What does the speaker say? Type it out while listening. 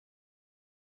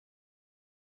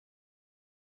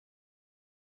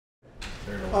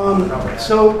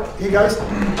So, hey guys, I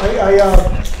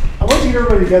want to get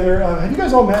everybody together. Have you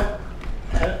guys all met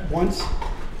at once?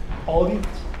 All of you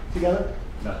together?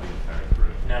 Not the entire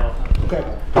group. No. Okay.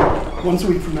 Once a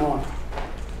week from now on.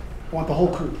 I want the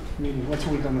whole crew meeting once a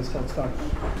week on this till it's done.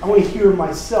 I want to hear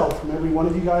myself from every one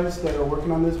of you guys that are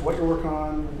working on this, what you're working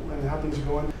on, and how things are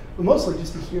going. But mostly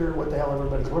just to hear what the hell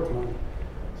everybody's working on,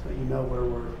 so that you know where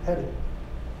we're headed.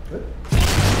 Good?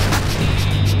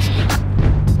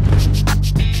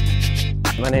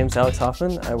 My name's Alex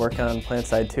Hoffman. I work on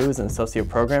PlanetSide 2 as an associate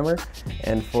programmer,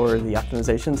 and for the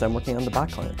optimizations, I'm working on the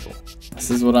bot client tool. This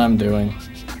is what I'm doing.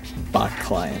 Bot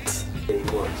client.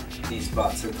 These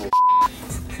bots are bull.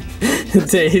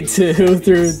 Day 2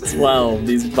 through 12,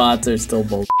 these bots are still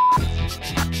bull.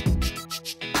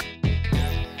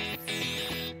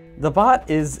 The bot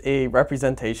is a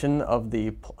representation of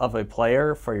a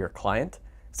player for your client.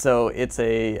 So it's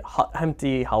a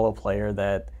empty hollow player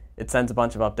that it sends a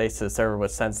bunch of updates to the server,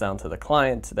 which sends down to the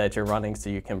client that you're running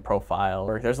so you can profile.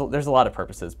 Or there's a lot of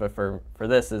purposes, but for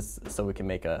this is so we can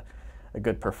make a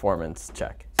good performance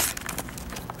check.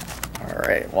 All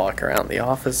right, walk around the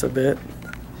office a bit.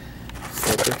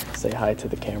 Say hi to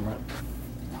the camera.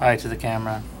 Hi to the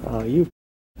camera. Oh, you.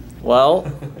 Well,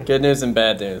 good news and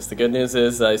bad news. The good news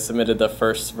is I submitted the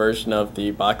first version of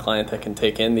the bot client that can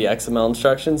take in the XML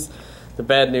instructions. The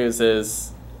bad news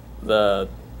is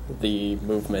the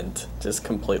movement just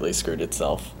completely screwed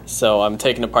itself. So I'm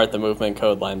taking apart the movement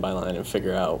code line by line and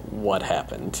figure out what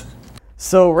happened.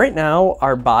 So right now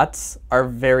our bots are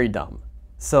very dumb.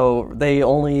 So they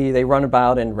run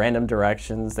about in random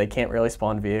directions. They can't really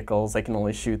spawn vehicles. They can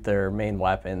only shoot their main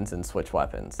weapons and switch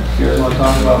weapons. You guys want to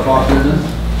talk about bot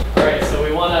business? Alright, so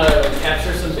we want to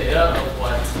capture some data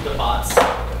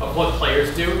of what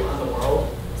players do on the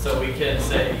world. So we can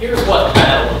say, here's what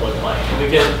battle would look like. And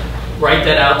we can write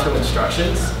that out to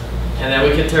instructions. And then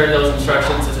we can turn those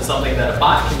instructions into something that a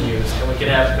bot can use. And we can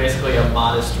have basically a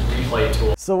modest replay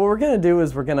tool. So what we're going to do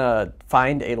is we're going to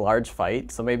find a large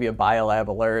fight. So maybe a biolab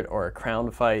alert or a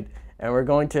crown fight. And we're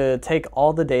going to take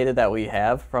all the data that we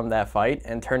have from that fight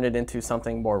and turn it into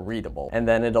something more readable. And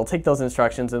then it'll take those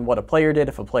instructions and what a player did.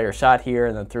 If a player shot here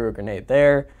and then threw a grenade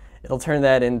there, it'll turn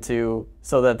that into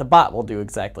so that the bot will do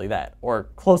exactly that, or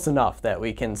close enough that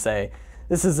we can say,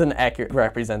 this is an accurate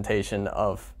representation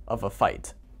of a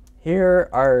fight. Here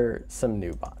are some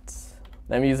new bots.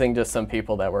 I'm using just some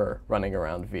people that were running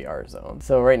around VR zone.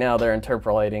 So right now they're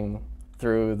interpolating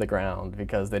through the ground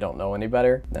because they don't know any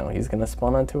better. Now he's gonna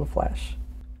spawn onto a flash.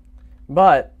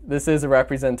 But this is a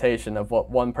representation of what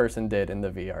one person did in the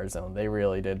VR zone. They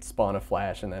really did spawn a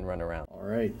flash and then run around. All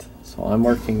right, so I'm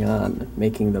working on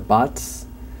making the bots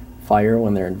fire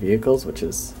when they're in vehicles, which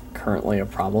is currently a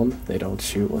problem. They don't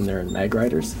shoot when they're in mag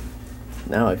riders.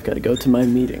 Now I've got to go to my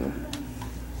meeting.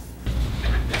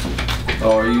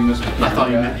 Oh, are you Mr. I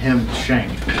thought you meant him,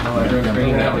 Shank. Oh, I don't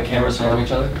Bringing out the cameras from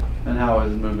each other? And how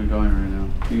is the movement going right now?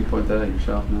 You can point that at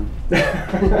yourself now.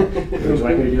 Would you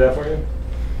like me to do that for you?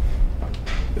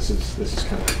 This is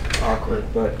kind of awkward,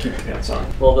 but keep your pants on.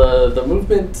 Well, the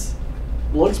movement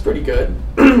looks pretty good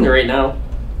right now.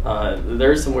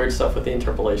 There's some weird stuff with the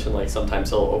interpolation, like sometimes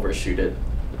he'll overshoot it,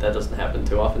 but that doesn't happen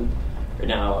too often. Right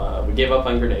now, we gave up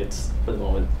on grenades for the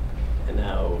moment, and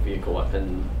now vehicle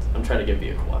weapon. I'm trying to get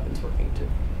vehicle weapons working too.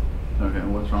 Okay,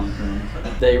 what's wrong with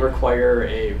them? They require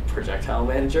a projectile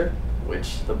manager,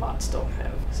 which the bots don't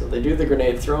have. So they do the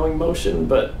grenade throwing motion,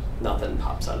 but nothing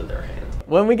pops out of their hand.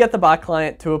 When we get the bot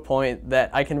client to a point that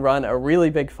I can run a really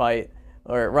big fight,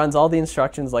 or it runs all the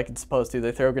instructions like it's supposed to,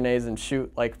 they throw grenades and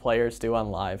shoot like players do on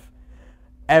live,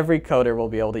 every coder will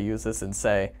be able to use this and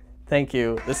say, thank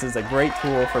you, this is a great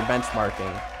tool for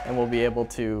benchmarking, and we'll be able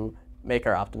to make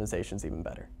our optimizations even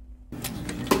better.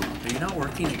 Are you not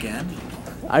working again?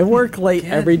 I work late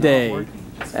every day,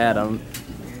 Adam.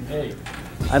 Hey.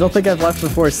 I don't think I've left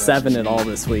before 7 at all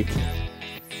this week.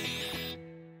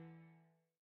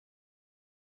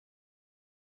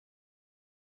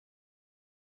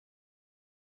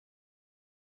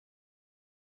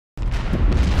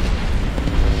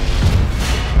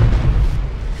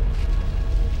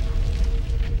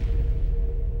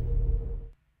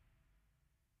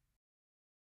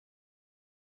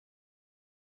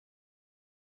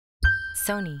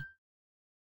 Sony.